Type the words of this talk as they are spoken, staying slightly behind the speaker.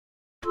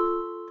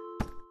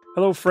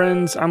Hello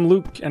friends, I'm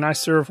Luke and I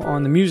serve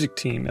on the music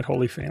team at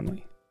Holy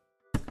Family.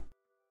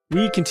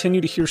 We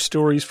continue to hear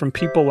stories from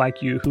people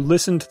like you who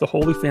listen to the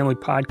Holy Family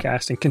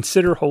podcast and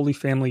consider Holy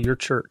Family your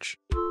church.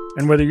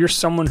 And whether you're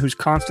someone who's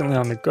constantly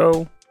on the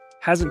go,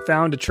 hasn't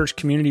found a church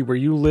community where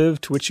you live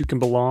to which you can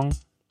belong,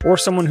 or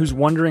someone who's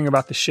wondering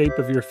about the shape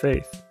of your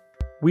faith,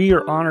 we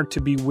are honored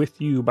to be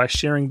with you by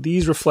sharing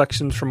these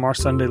reflections from our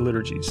Sunday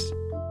liturgies.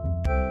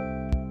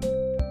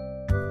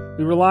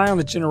 We rely on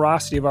the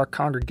generosity of our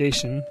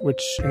congregation,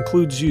 which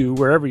includes you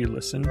wherever you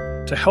listen,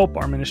 to help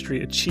our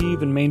ministry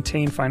achieve and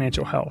maintain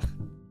financial health.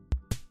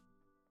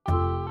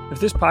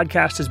 If this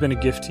podcast has been a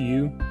gift to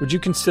you, would you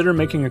consider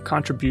making a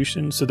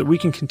contribution so that we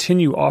can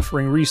continue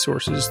offering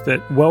resources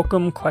that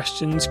welcome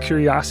questions,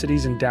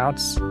 curiosities, and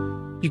doubts?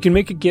 You can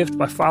make a gift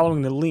by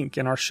following the link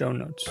in our show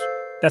notes.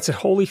 That's at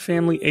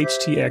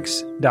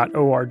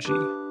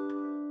holyfamilyhtx.org.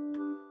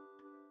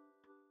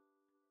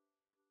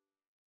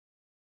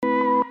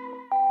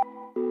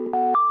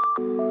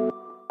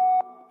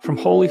 From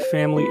Holy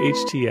Family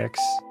HTX,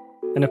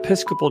 an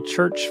Episcopal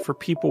church for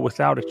people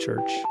without a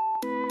church,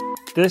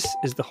 this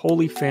is the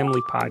Holy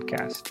Family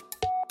Podcast,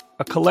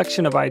 a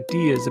collection of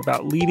ideas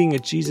about leading a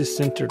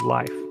Jesus-centered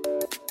life.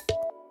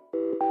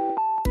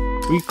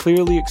 We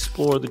clearly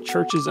explore the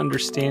church's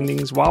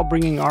understandings while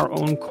bringing our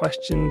own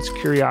questions,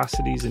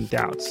 curiosities, and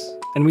doubts,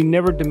 and we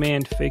never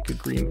demand fake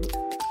agreement.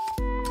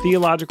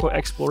 Theological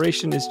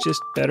exploration is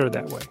just better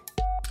that way.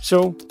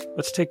 So,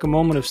 let's take a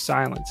moment of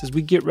silence as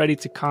we get ready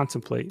to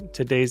contemplate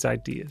today's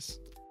ideas.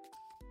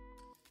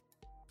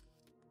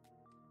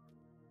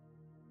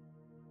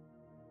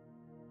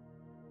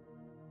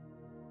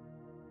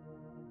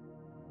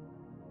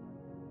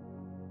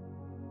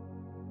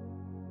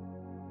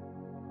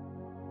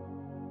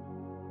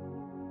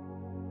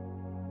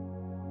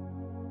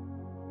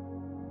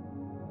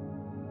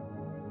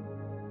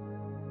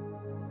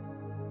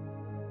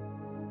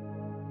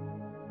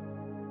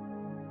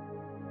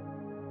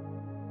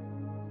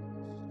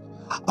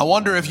 I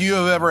wonder if you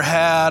have ever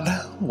had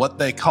what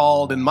they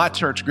called in my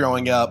church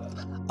growing up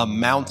a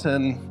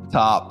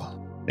mountaintop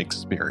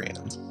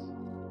experience.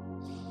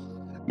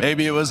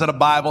 Maybe it was at a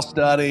Bible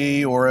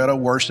study or at a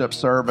worship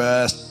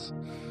service.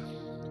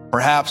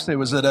 Perhaps it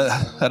was at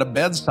a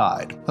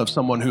bedside of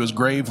someone who is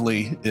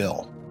gravely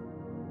ill.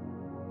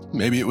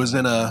 Maybe it was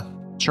in a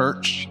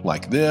church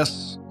like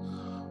this,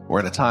 or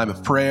at a time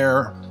of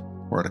prayer,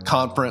 or at a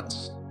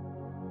conference.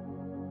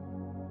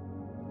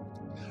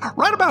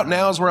 Right about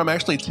now is where I'm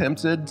actually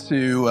tempted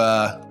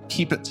to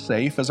keep it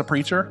safe as a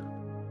preacher.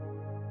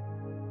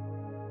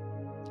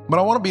 But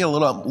I want to be a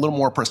little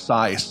more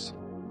precise.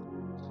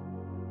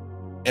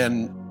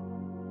 And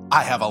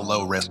I have a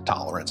low risk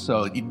tolerance,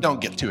 so you don't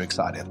get too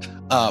excited.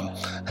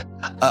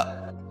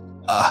 A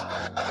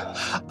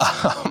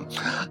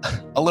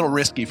little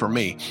risky for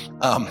me.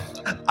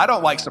 I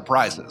don't like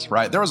surprises,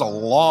 right? There was a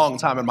long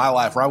time in my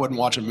life where I wouldn't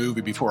watch a movie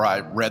before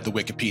I read the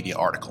Wikipedia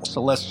article.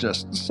 So let's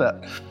just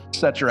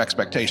set your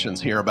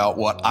expectations here about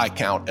what I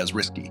count as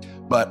risky.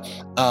 But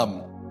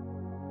I'm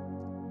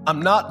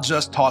not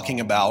just talking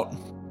about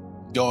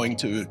going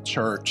to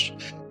church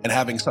and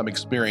having some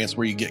experience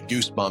where you get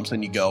goosebumps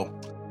and you go,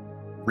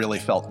 really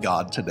felt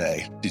God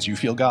today. Did you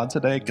feel God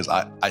today? Because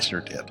I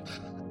sure did.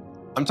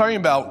 I'm talking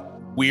about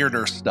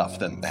weirder stuff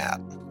than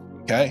that,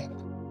 okay?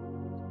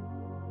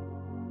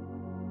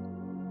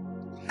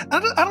 I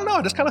don't know.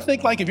 I just kind of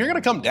think, like, if you're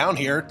going to come down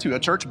here to a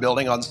church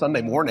building on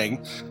Sunday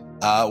morning,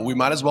 we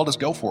might as well just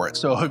go for it.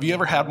 So have you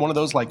ever had one of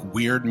those, like,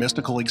 weird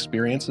mystical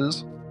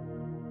experiences?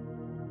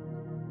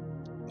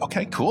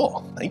 Okay,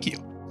 cool. Thank you.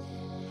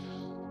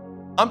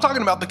 I'm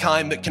talking about the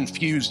kind that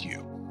confuse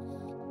you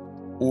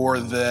or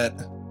that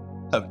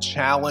have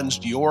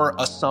challenged your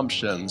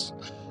assumptions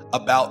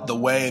about the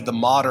way the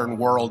modern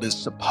world is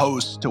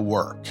supposed to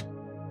work.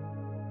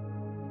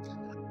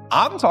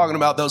 I'm talking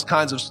about those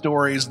kinds of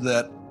stories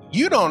that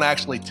you don't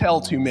actually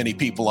tell too many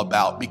people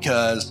about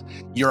because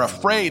you're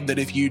afraid that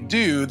if you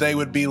do, they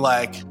would be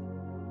like,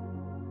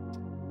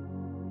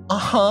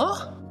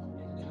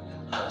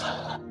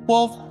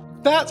 well,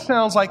 that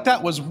sounds like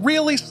that was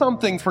really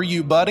something for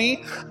you,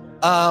 buddy.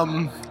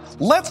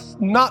 Let's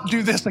not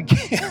do this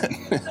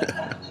again.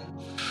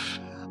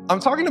 I'm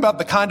talking about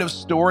the kind of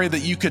story that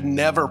you could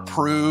never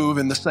prove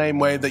in the same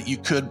way that you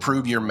could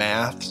prove your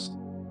maths.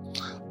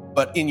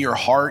 But in your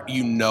heart,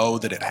 you know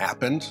that it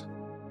happened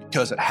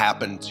because it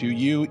happened to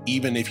you,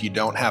 even if you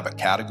don't have a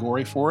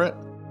category for it.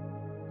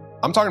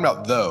 I'm talking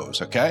about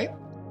those, okay?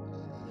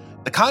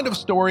 The kind of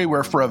story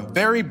where for a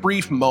very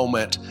brief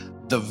moment,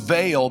 the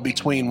veil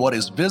between what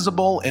is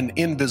visible and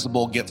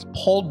invisible gets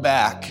pulled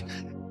back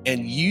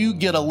and you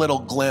get a little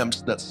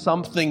glimpse that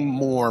something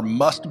more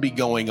must be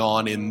going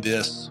on in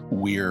this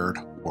weird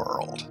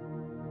world.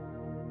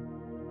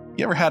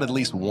 You ever had at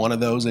least one of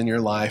those in your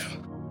life?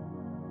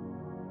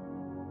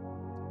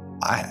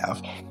 I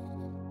have.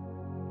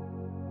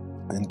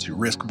 And to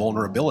risk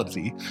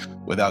vulnerability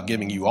without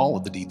giving you all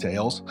of the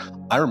details,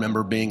 I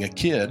remember being a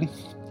kid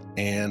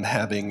and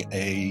having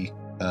we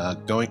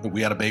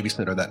had a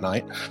babysitter that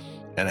night,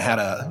 and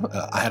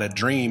I had a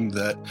dream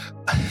that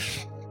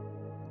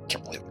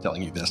can't believe I'm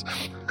telling you this.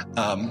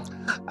 I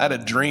had a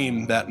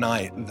dream that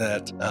night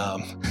that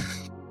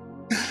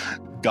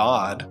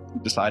God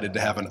decided to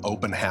have an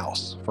open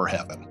house for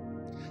heaven.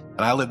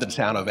 And I lived in a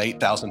town of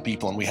 8,000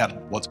 people, and we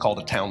had what's called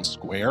a town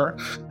square.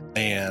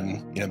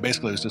 And,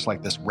 basically it was just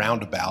like this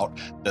roundabout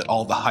that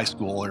all the high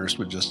schoolers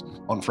would just,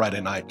 on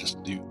Friday night,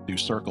 just do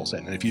circles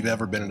in. And if you've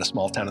ever been in a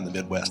small town in the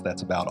Midwest,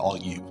 that's about all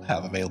you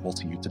have available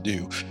to you to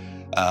do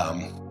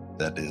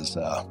that is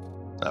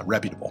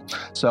reputable.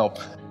 So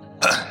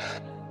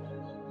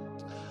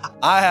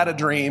I had a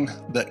dream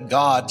that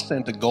God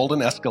sent a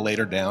golden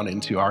escalator down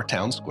into our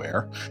town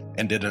square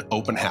and did an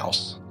open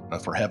house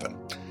for heaven.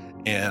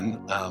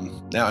 And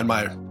now in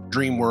my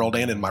dream world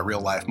and in my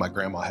real life, my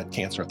grandma had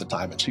cancer at the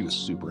time and she was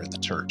super into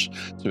church.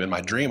 So in my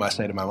dream, I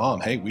say to my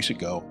mom, hey, we should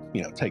go,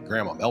 take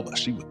Grandma Melba.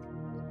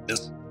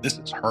 This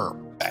is her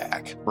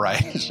bag,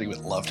 right? She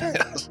would love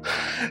this.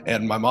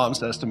 And my mom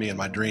says to me in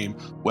my dream,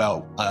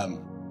 well,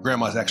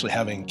 Grandma's actually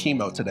having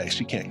chemo today.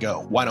 She can't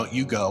go. Why don't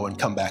you go and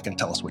come back and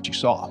tell us what you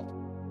saw?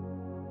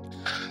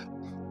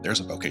 There's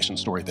a vocation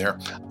story there.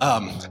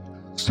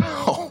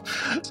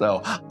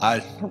 So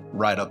I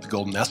ride up the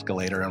golden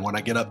escalator, and when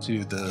I get up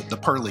to the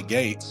pearly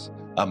gates,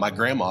 my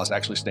grandma's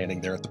actually standing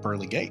there at the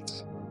pearly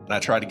gates. And I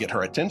try to get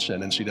her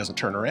attention, and she doesn't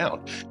turn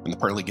around. And the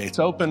pearly gates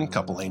open, a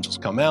couple angels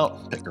come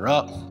out, pick her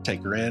up,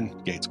 take her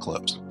in, gates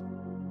close.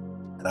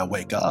 And I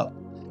wake up,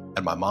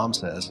 and my mom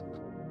says,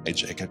 hey,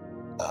 Jacob,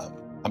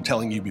 I'm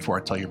telling you before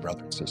I tell your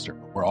brother and sister,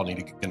 we're all going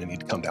to need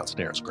to come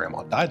downstairs.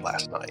 Grandma died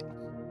last night.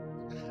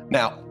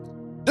 Now,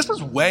 this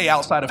is way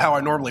outside of how I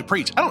normally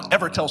preach. I don't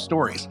ever tell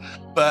stories,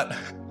 but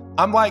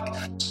I'm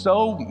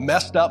so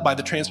messed up by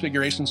the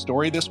Transfiguration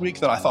story this week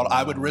that I thought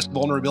I would risk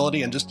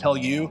vulnerability and just tell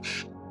you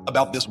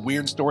about this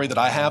weird story that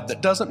I have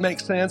that doesn't make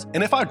sense.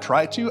 And if I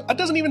try to, it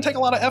doesn't even take a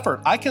lot of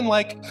effort. I can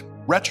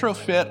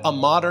retrofit a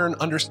modern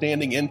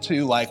understanding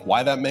into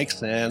why that makes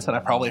sense. And I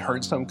probably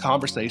heard some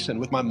conversation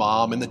with my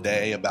mom in the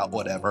day about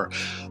whatever.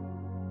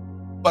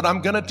 But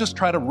I'm going to just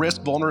try to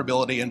risk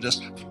vulnerability and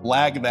just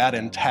flag that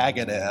and tag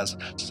it as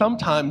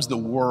sometimes the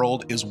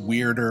world is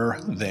weirder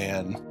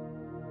than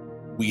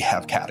we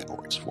have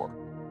categories for.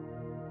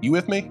 You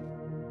with me?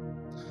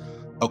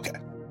 Okay.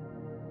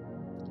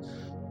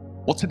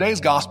 Well, today's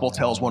gospel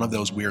tells one of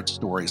those weird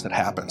stories that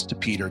happens to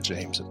Peter,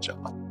 James, and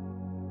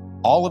John.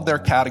 All of their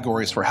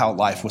categories for how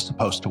life was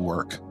supposed to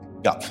work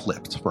got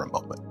flipped for a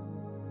moment.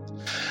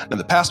 In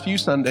the past few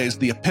Sundays,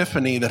 the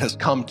epiphany that has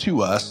come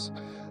to us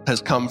has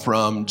come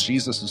from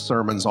Jesus'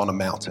 sermons on a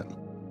mountain.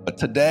 But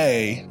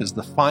today is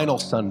the final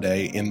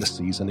Sunday in the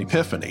season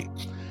Epiphany.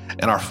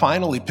 And our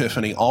final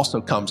Epiphany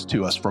also comes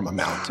to us from a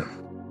mountain.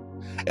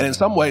 And in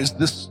some ways,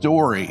 this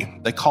story,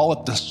 they call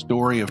it the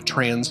story of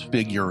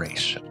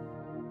transfiguration.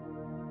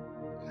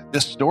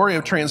 This story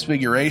of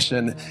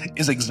transfiguration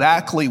is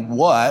exactly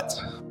what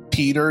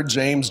Peter,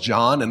 James,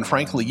 John, and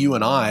frankly, you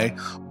and I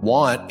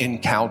want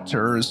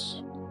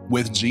encounters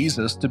with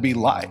Jesus to be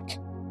like.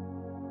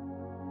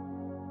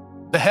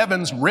 The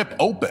heavens rip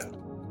open.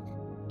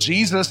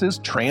 Jesus is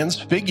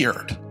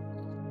transfigured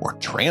or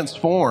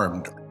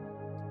transformed,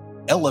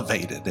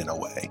 elevated in a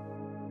way.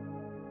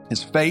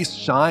 His face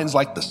shines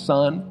like the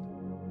sun.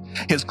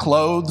 His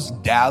clothes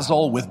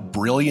dazzle with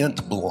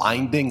brilliant,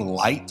 blinding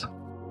light.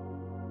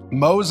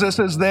 Moses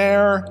is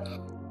there.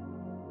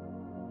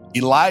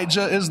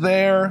 Elijah is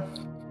there.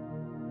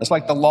 It's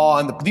like the law,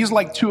 and these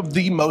are two of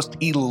the most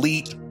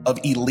elite of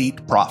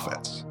elite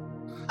prophets.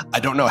 I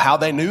don't know how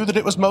they knew that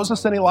it was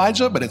Moses and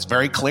Elijah, but it's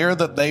very clear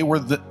that they were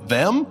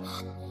them.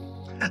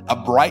 A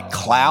bright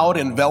cloud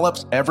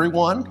envelops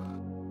everyone.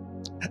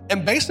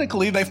 And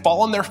basically, they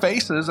fall on their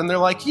faces and they're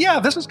like, yeah,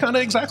 this is kind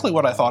of exactly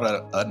what I thought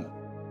an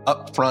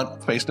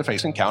upfront,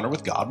 face-to-face encounter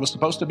with God was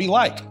supposed to be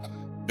like.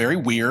 Very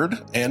weird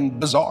and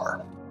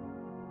bizarre.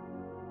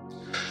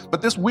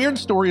 But this weird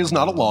story is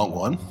not a long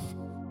one.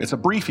 It's a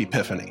brief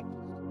epiphany.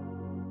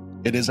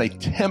 It is a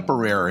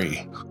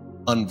temporary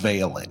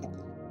unveiling.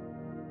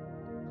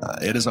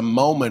 It is a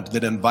moment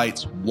that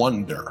invites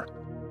wonder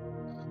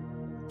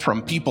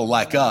from people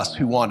like us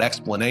who want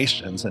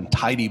explanations and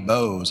tidy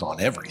bows on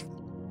everything.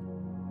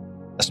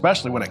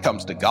 Especially when it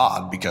comes to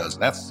God, because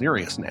that's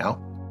serious now.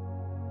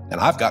 And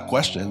I've got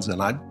questions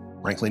and I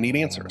frankly need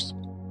answers.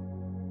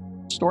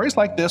 Stories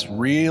like this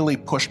really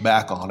push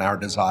back on our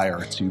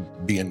desire to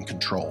be in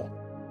control.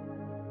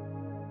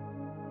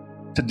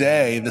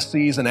 Today, the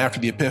season after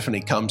the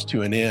Epiphany comes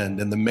to an end,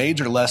 and the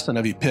major lesson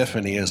of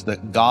Epiphany is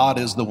that God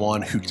is the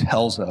one who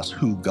tells us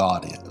who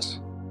God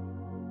is.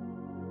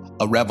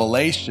 A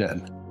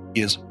revelation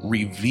is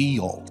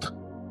revealed.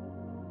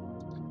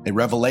 A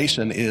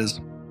revelation is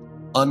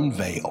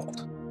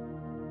unveiled.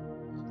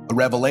 A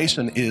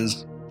revelation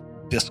is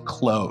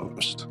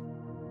disclosed.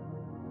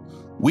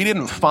 We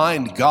didn't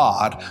find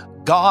God.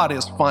 God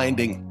is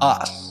finding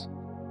us.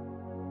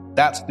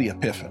 That's the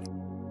Epiphany.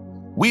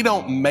 We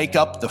don't make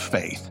up the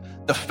faith.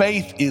 The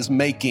faith is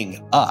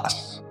making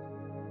us.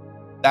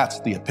 That's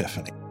the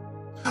Epiphany.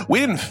 We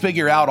didn't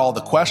figure out all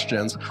the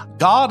questions.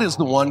 God is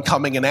the one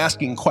coming and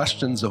asking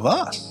questions of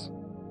us.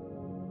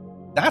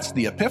 That's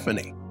the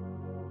Epiphany.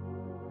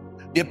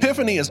 The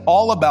Epiphany is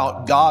all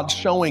about God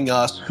showing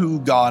us who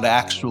God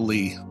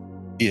actually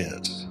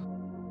is.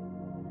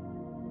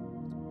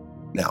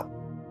 Now,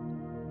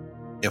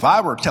 if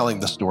I were telling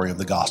the story of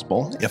the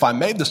gospel, if I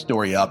made the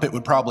story up, it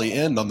would probably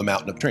end on the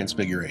Mountain of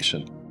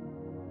Transfiguration.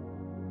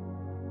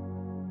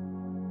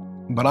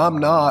 But I'm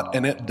not,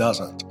 and it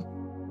doesn't.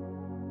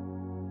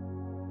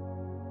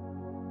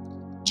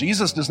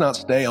 Jesus does not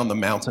stay on the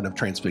Mountain of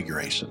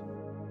Transfiguration.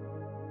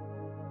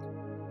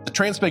 The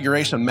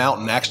Transfiguration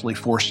mountain actually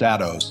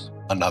foreshadows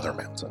another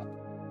mountain.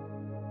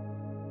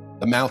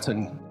 The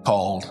mountain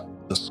called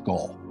the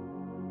Skull,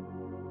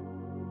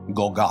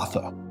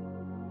 Golgotha.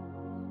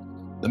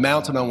 The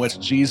mountain on which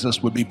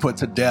Jesus would be put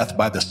to death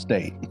by the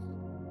state.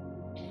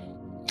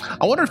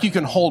 I wonder if you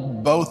can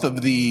hold both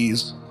of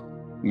these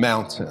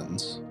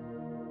mountains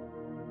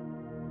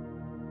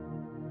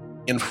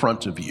in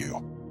front of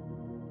you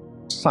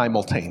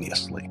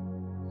simultaneously.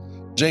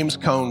 James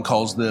Cone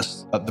calls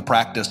this the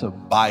practice of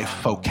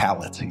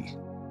bifocality.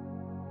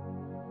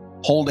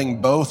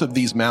 Holding both of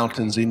these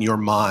mountains in your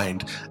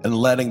mind and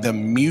letting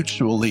them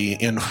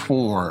mutually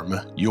inform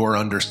your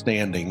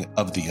understanding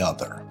of the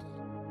other.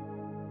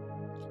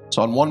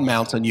 So on one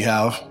mountain, you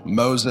have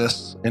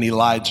Moses and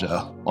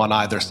Elijah on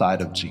either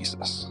side of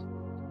Jesus.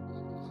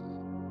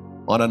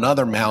 On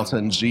another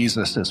mountain,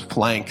 Jesus is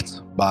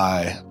flanked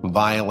by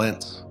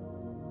violent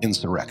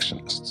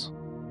insurrectionists.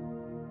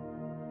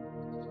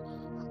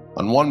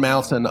 On one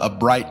mountain, a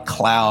bright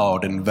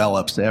cloud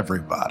envelops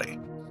everybody.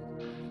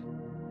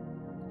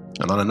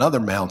 And on another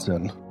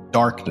mountain,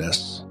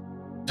 darkness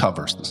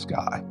covers the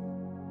sky.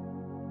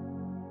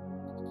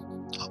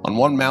 On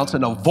one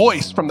mountain, a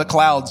voice from the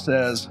cloud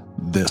says,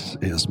 "This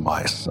is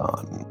my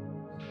son."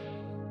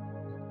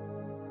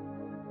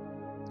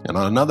 And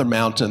on another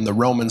mountain, the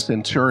Roman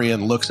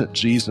centurion looks at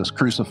Jesus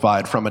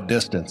crucified from a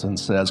distance and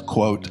says,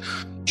 quote,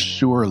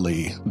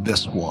 "Surely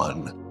this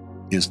one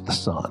is the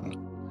Son."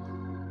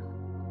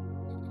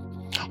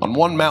 On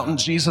one mountain,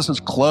 Jesus'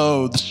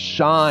 clothes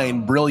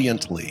shine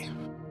brilliantly.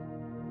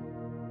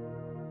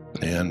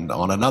 And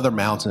on another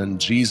mountain,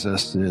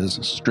 Jesus is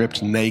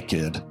stripped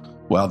naked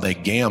while they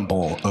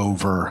gamble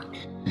over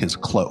his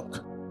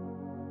cloak.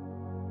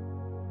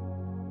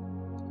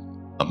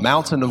 A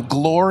mountain of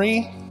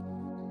glory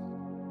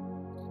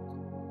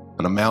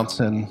and a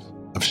mountain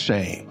of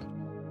shame.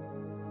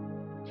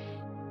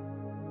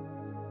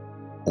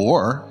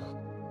 Or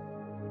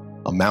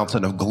a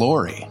mountain of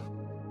glory,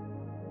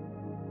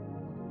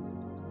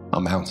 a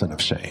mountain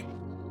of shame.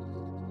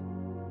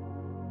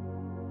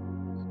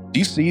 Do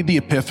you see the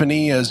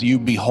Epiphany as you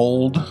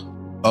behold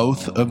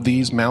both of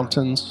these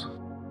mountains?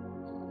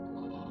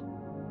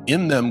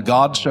 In them,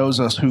 God shows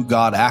us who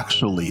God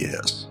actually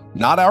is.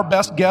 Not our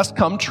best guess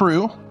come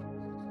true.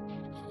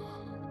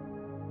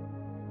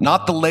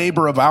 Not the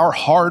labor of our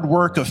hard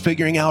work of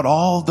figuring out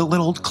all the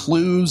little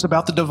clues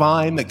about the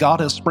divine that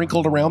God has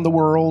sprinkled around the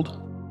world.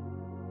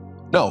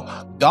 No,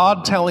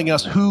 God telling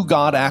us who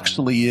God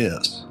actually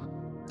is.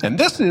 And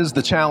this is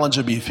the challenge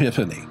of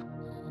Epiphany.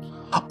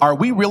 Are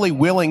we really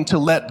willing to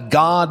let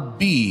God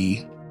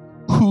be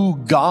who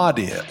God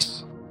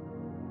is?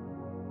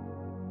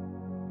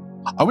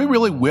 Are we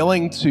really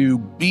willing to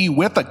be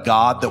with a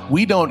God that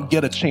we don't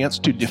get a chance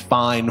to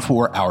define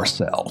for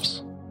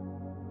ourselves?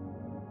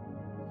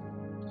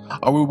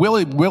 Are we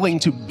really willing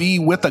to be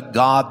with a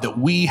God that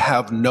we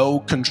have no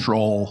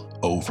control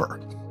over?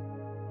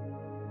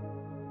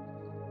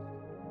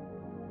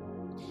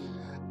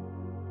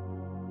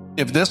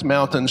 If this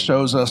mountain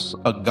shows us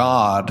a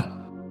God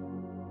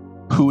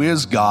who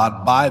is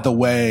God by the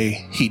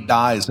way he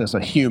dies as a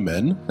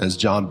human, as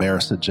John Bear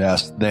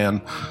suggests,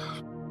 then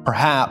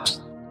perhaps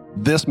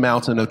this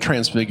mountain of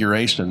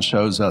transfiguration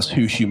shows us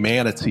who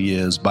humanity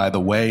is by the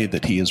way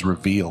that he is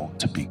revealed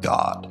to be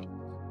God.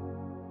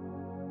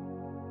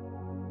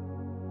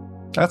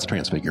 That's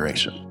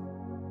transfiguration.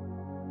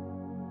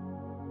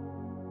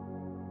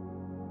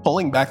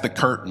 Pulling back the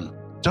curtain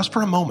just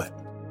for a moment,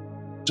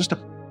 just a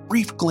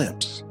brief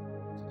glimpse,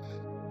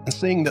 and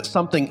seeing that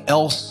something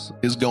else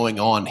is going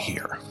on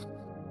here,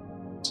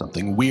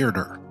 something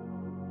weirder.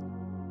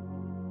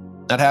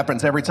 That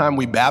happens every time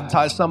we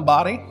baptize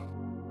somebody.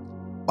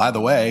 By the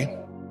way,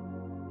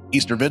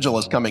 Easter Vigil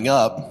is coming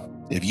up.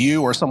 If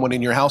you or someone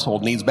in your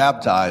household needs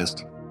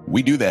baptized,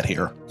 we do that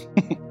here.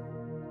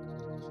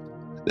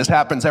 This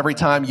happens every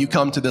time you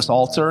come to this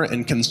altar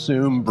and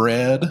consume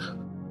bread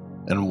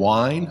and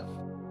wine.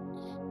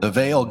 The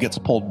veil gets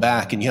pulled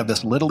back and you have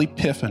this little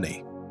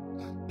epiphany,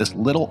 this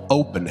little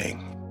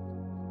opening.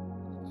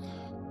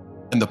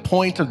 And the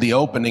point of the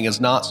opening is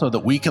not so that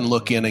we can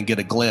look in and get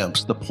a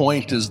glimpse. The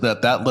point is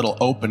that that little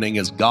opening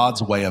is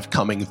God's way of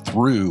coming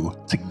through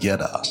to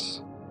get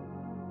us.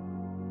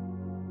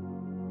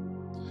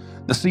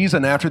 The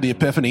season after the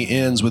Epiphany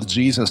ends with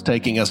Jesus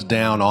taking us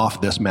down off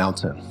this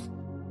mountain,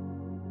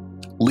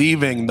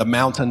 leaving the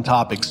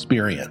Mountaintop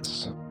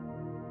Experience,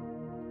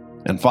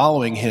 and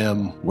following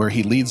him where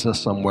he leads us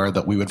somewhere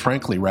that we would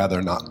frankly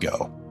rather not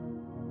go.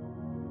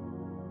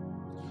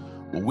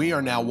 We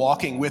are now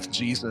walking with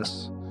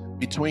Jesus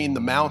between the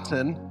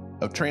mountain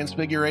of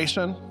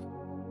transfiguration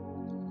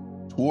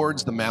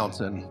towards the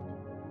mountain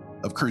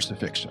of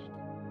crucifixion.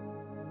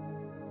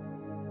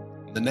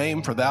 The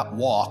name for that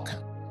walk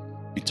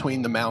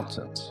between the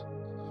mountains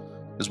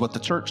is what the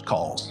church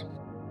calls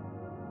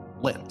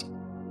Lent.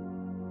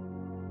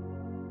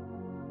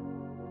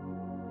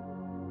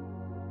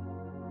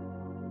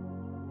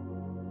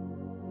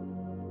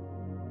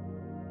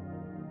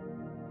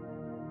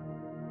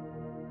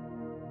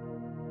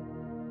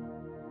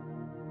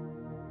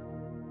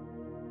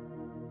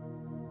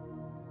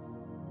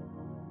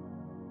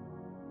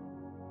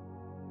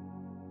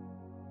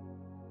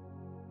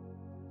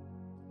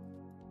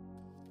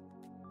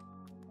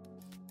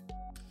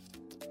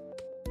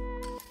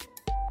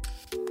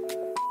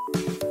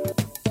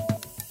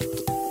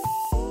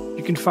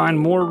 You can find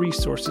more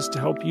resources to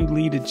help you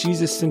lead a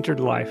Jesus-centered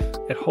life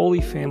at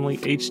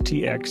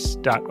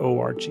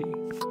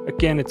holyfamilyhtx.org.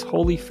 Again, it's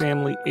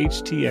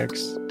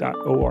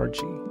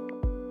holyfamilyhtx.org.